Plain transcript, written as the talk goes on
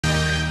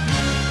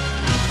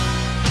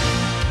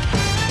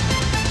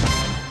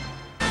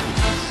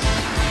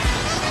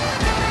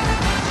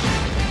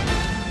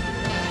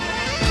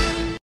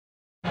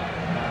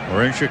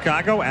We're in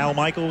Chicago. Al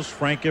Michaels,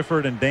 Frank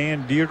Gifford, and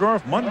Dan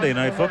Dierdorf. Monday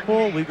Night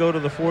Football. We go to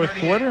the fourth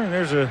quarter, and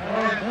there's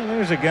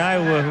a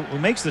guy who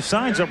makes the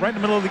signs up right in the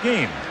middle of the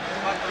game.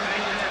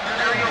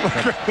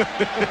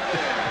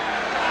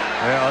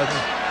 Yeah, it's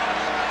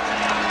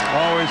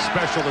always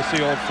special to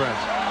see old friends.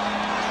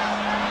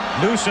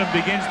 Newsom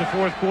begins the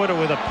fourth quarter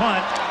with a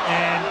punt,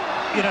 and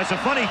it's a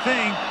funny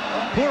thing.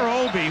 Poor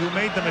Obi, who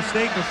made the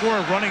mistake before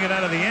of running it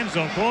out of the end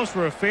zone, calls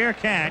for a fair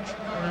catch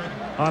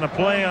on a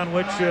play on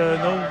which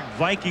no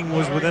Viking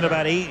was within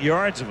about 8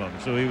 yards of him.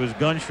 So he was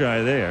gun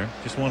shy there.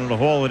 Just wanted to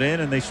haul it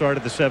in, and they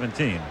started the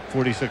 17.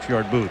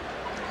 46-yard boot.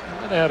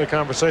 They had a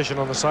conversation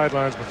on the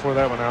sidelines before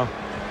that one, Al.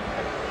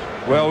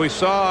 Well, we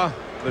saw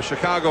the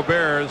Chicago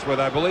Bears with,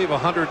 I believe,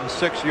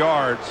 106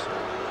 yards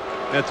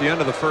at the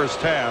end of the first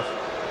half.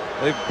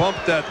 They've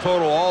bumped that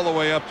total all the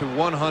way up to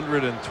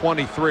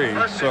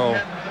 123. So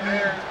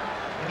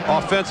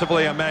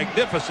offensively, a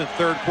magnificent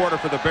third quarter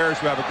for the Bears,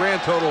 who have a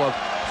grand total of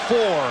 4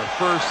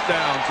 first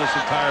downs this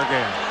entire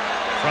game.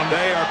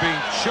 They are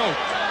being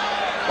choked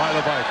by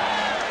the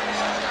Vikings.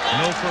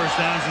 No first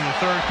downs in the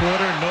third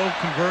quarter. No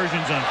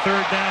conversions on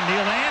third down.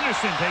 Neil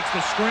Anderson takes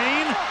the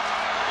screen.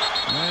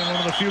 And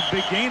one of the few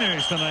big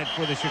gainers tonight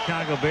for the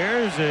Chicago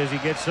Bears as he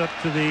gets up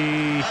to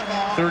the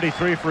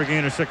 33 for a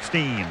gain of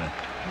 16.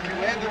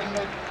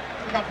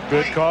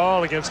 Good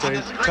call against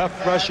a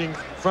tough rushing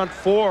front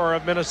four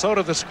of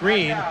Minnesota. The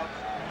screen.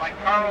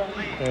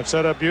 And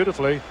set up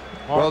beautifully.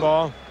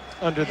 Harbaugh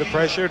under the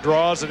pressure,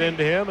 draws it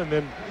into him, and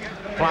then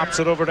plops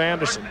it over to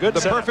Anderson. Good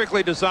The setup.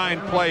 perfectly designed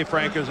play,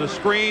 Frank, is a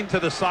screen to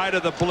the side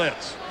of the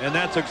blitz. And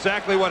that's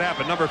exactly what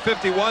happened. Number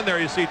 51 there,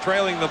 you see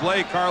trailing the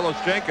blade, Carlos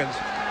Jenkins,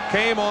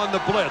 came on the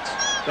blitz.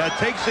 That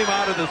takes him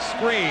out of the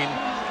screen,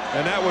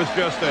 and that was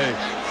just a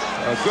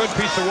good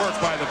piece of work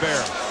by the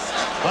Bears.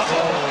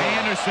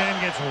 Anderson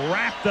gets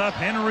wrapped up.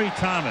 Henry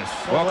Thomas.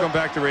 Welcome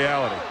back to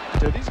reality.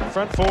 These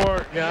front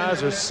four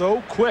guys are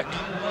so quick.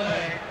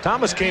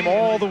 Thomas came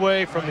all the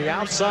way from the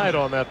outside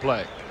on that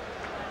play.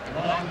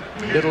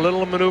 Did a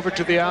little maneuver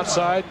to the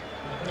outside.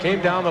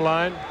 Came down the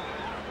line.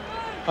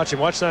 Watch him.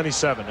 Watch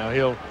 97. Now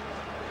he'll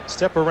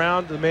step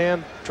around the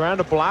man trying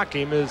to block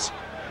him is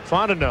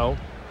Fontenot,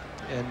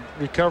 and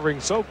recovering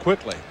so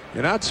quickly.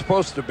 You're not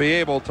supposed to be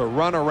able to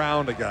run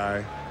around a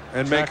guy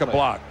and make a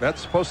block.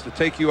 That's supposed to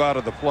take you out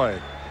of the play.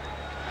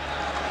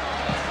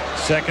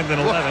 2nd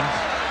and 11.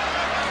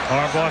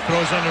 Harbaugh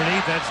throws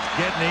underneath. That's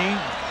Gedney.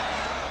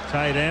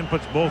 Tight end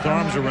puts both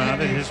arms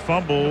around it. His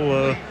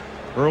fumble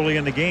early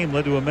in the game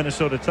led to a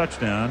Minnesota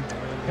touchdown.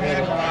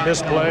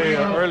 Misplay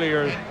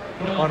earlier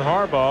on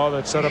Harbaugh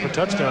that set up a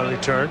touchdown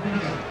return.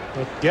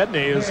 But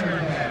Gedney is,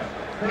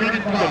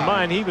 keep in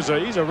mind, he's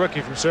a rookie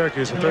from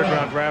Syracuse, a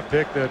third-round draft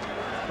pick that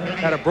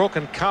had a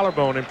broken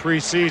collarbone in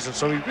preseason,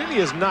 so he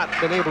really has not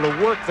been able to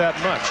work that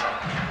much.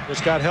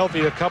 Just got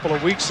healthy a couple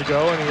of weeks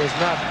ago, and he has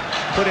not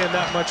put in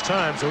that much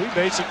time. So he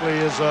basically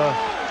is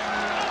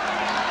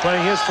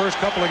playing his first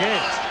couple of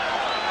games.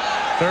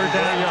 Third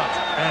down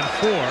and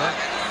 4.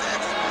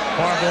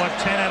 Harbaugh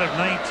 10 out of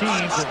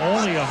 19 for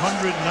only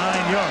 109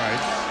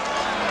 yards.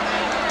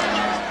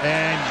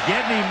 And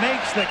Gedney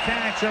makes the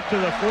catch up to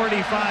the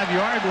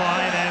 45-yard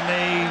line, and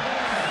they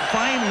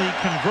finally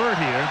convert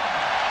here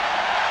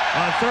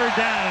on third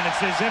down, and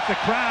it's as if the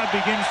crowd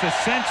begins to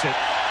sense it.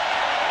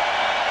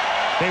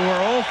 They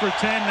were 0 for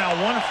 10, now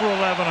 1 for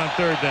 11 on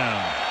third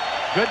down.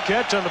 Good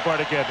catch on the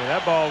part of Gedney.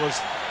 That ball was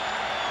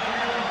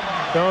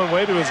going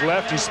way to his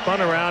left. He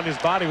spun around. His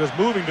body was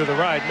moving to the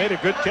right. Made a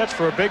good catch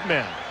for a big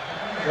man.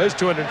 There's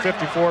 254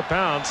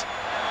 pounds.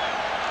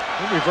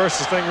 He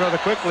reverses the thing rather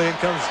quickly and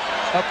comes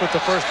up with the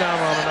first down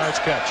on a nice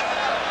catch.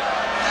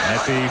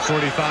 At the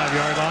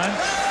 45-yard line.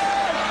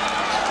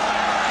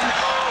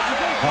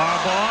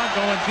 Harbaugh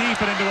going deep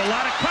and into a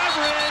lot of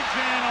coverage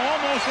and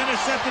almost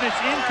intercepted.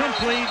 It's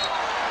incomplete.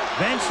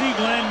 Vance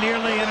Glenn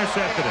nearly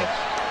intercepted it.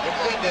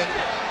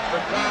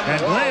 And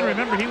Glenn,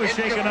 remember, he was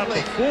shaken up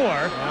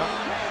before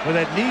with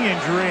that knee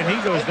injury, and he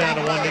goes down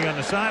to one knee on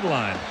the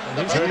sideline. And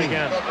he's hurt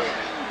again.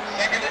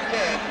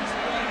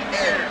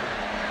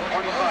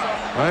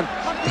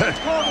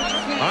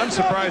 I'm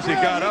surprised he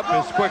got up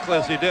as quickly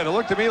as he did. It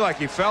looked to me like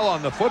he fell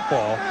on the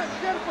football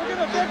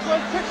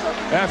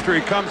after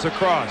he comes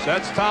across.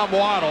 That's Tom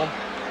Waddle.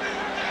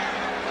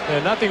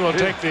 And nothing will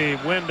take the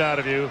wind out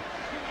of you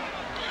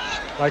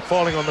like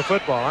falling on the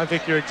football. I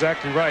think you're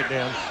exactly right,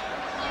 Dan.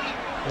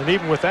 And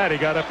even with that, he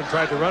got up and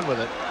tried to run with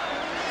it.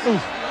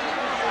 Oof.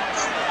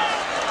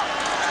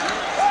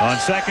 On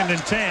 2nd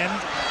and 10,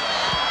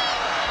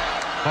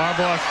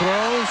 Harbaugh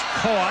throws,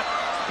 caught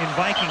in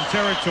Viking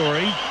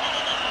territory.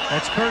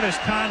 That's Curtis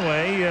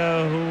Conway,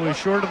 who is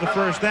short of the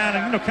first down.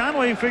 And,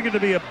 Conway figured to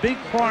be a big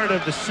part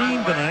of the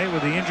scene tonight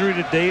with the injury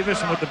to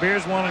Davis and what the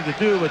Bears wanted to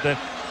do with that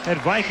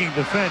Viking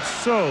defense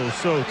so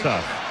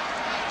tough.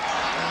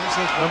 This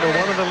is number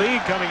 1 in the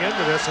league coming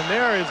into this, and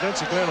there is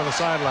Vince Glenn on the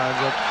sidelines.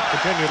 They'll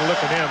continue to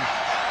look at him.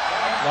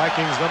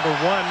 Vikings number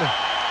 1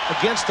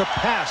 against the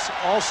pass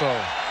also.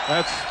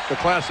 That's the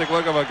classic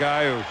look of a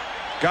guy who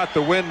got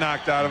the wind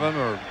knocked out of him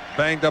or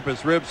banged up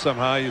his ribs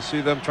somehow. You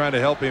see them trying to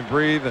help him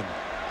breathe, and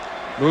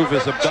Move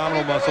his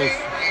abdominal muscles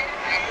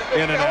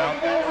in and out,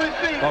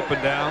 up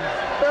and down.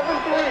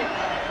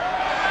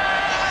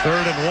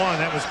 3rd and 1.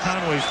 That was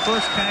Conway's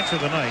first catch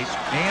of the night.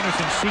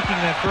 Anderson seeking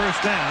that first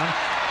down.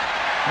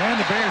 And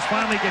the Bears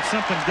finally get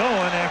something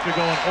going after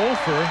going 0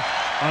 for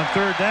on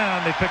 3rd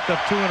down. They picked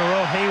up 2 in a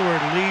row.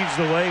 Hayward leads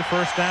the way.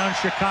 First down,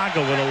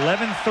 Chicago with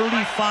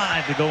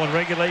 11:35 to go in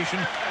regulation.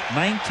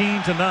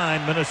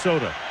 19-9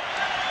 Minnesota.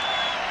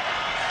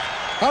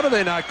 How do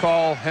they not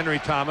call Henry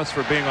Thomas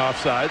for being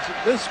offsides?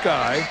 This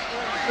guy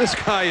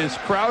is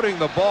crowding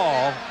the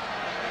ball.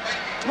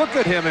 Look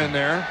at him in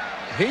there.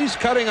 He's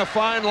cutting a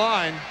fine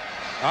line.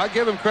 I'll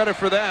give him credit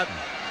for that.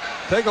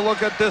 Take a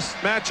look at this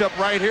matchup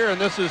right here,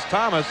 and this is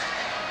Thomas.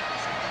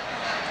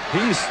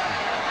 He's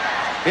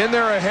in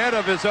there ahead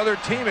of his other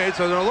teammates,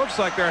 and it looks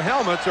like their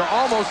helmets are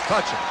almost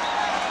touching.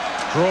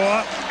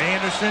 Draw,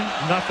 Anderson,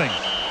 nothing.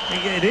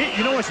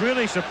 You know what's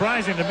really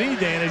surprising to me,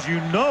 Dan, is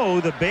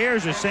the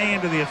Bears are saying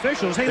to the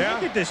officials, hey,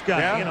 look at this guy.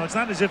 Yeah. It's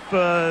not as if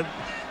they're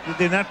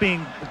not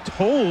being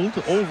told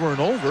over and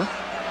over.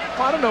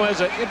 Well, I don't know,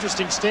 has an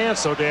interesting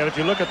stance, though, Dan. If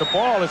you look at the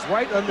ball, it's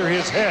right under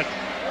his head,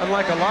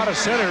 unlike a lot of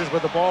centers where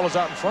the ball is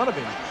out in front of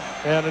him.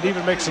 And it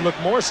even makes it look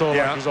more so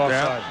like he's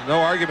offside. No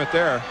argument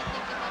there.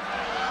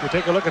 You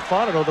take a look at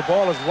Fontenot, the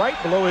ball is right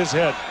below his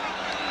head.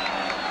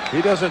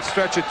 He doesn't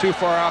stretch it too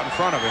far out in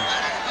front of him.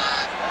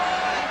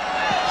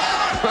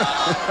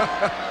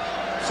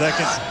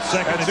 Second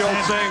That's the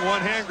old saying, one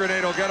hand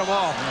grenade will get them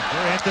all.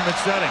 Very intimate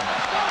setting.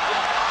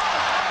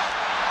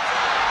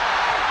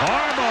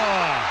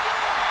 Harbaugh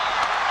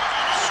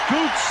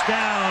scoots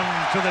down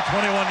to the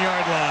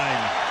 21-yard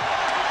line.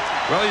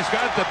 Well, he's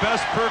got the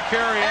best per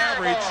carry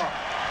average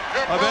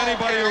of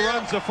anybody who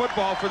runs the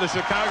football for the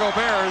Chicago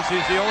Bears.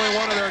 He's the only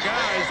one of their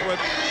guys with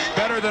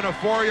better than a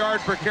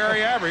 4-yard per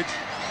carry average.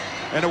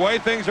 And the way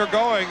things are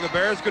going, the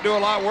Bears could do a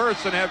lot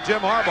worse than have Jim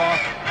Harbaugh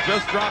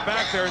just drop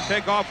back there and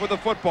take off with the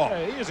football.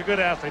 Yeah, he is a good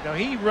athlete. Now,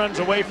 he runs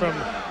away from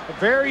a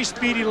very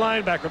speedy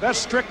linebacker. That's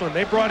Strickland.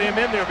 They brought him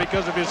in there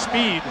because of his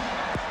speed.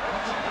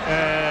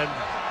 And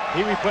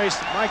he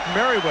replaced Mike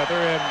Merriweather,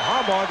 and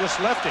Harbaugh just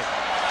left him.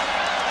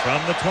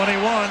 From the 21,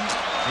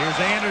 here's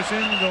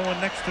Anderson going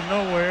next to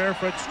nowhere.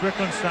 Fred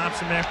Strickland stops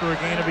him after a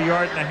gain of 1.5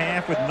 yards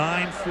with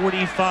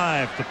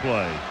 9:45 to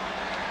play.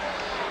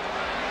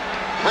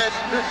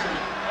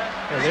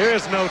 And there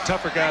is no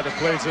tougher guy that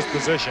plays this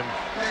position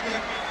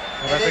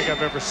that I think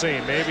I've ever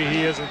seen. Maybe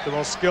he isn't the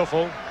most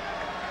skillful.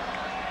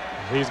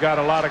 He's got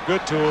a lot of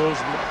good tools,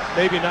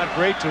 maybe not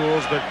great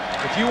tools, but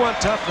if you want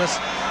toughness,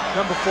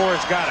 number 4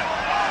 has got it.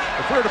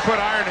 If we were to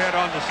put Ironhead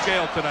on the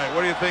scale tonight,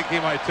 what do you think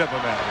he might tip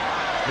him at?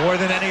 More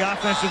than any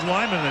offensive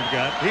lineman they've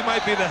got. He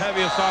might be the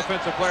heaviest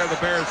offensive player the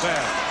Bears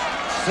have.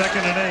 2nd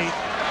and 8.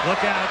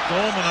 Look out,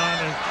 Goldman on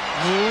the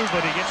move,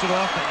 but he gets it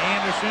off to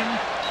Anderson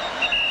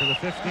to the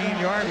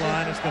 15-yard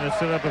line. It's going to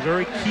set up a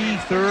very key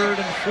 3rd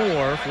and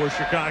 4 for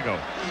Chicago.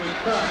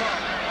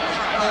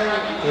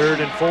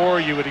 3rd and 4,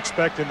 you would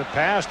expect in the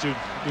past you'd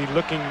be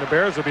looking, the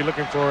Bears would be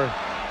looking for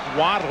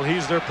Waddle.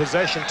 He's their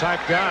possession type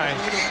guy.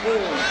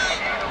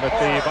 But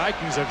the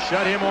Vikings have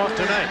shut him off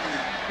tonight.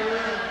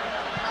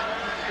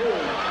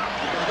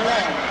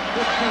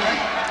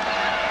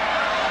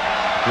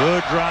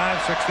 Good drive,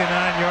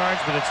 69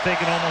 yards, but it's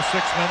taken almost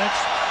 6 minutes.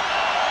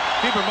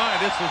 Keep in mind,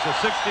 this was a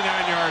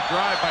 69-yard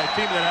drive by a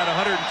team that had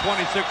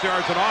 126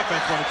 yards in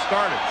offense when it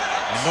started.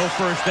 And no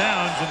first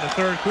downs in the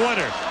 3rd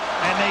quarter.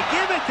 And they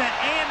give it to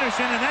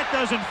Anderson, and that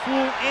doesn't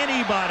fool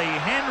anybody.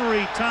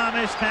 Henry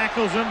Thomas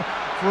tackles him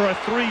for a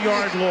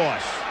 3-yard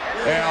loss.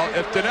 Well,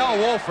 if Donnell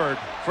Wolford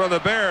for the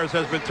Bears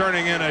has been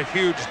turning in a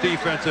huge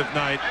defensive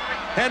night,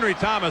 Henry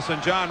Thomas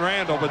and John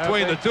Randall,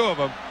 between the two of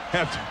them,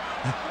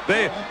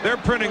 they're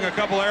printing a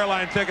couple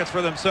airline tickets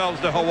for themselves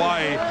to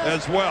Hawaii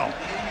as well.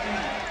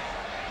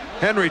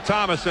 Henry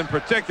Thomas in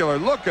particular,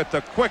 look at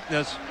the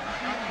quickness,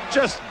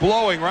 just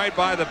blowing right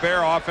by the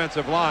Bear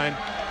offensive line.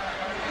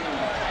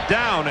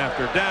 Down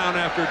after down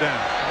after down.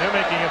 They're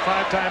making a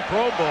 5-time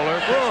Pro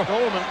Bowler.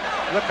 Goldman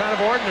looked kind of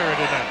ordinary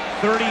tonight.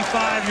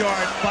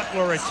 35-yard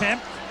Butler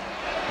attempt.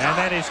 And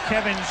that is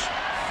Kevin's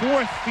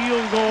 4th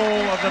field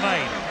goal of the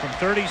night. From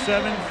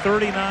 37,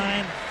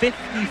 39,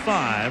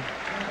 55,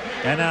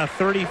 and now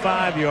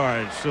 35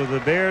 yards. So the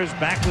Bears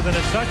back within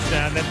a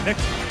touchdown. That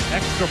next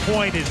extra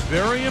point is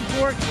very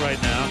important right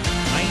now.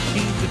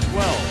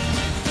 19-12.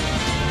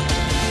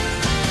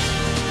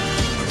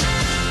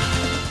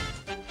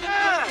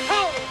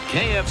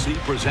 KFC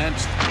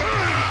presents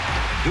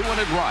Doing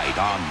It Right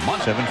on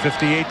Monday.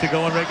 7:58 to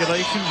go in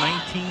regulation.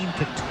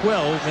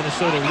 19-12.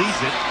 Minnesota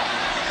leads it.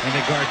 And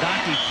the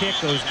Gardocki kick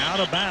goes out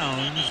of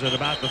bounds at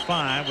about the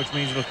 5, which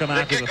means it'll come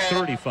out to the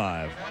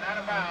 35.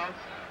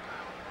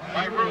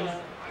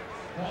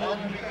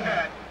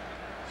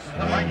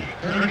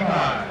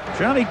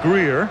 Johnny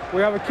Greer.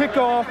 We have a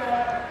kickoff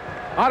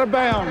out of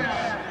bounds.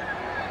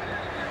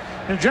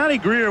 And Johnny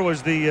Greer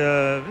was the,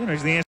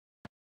 he's the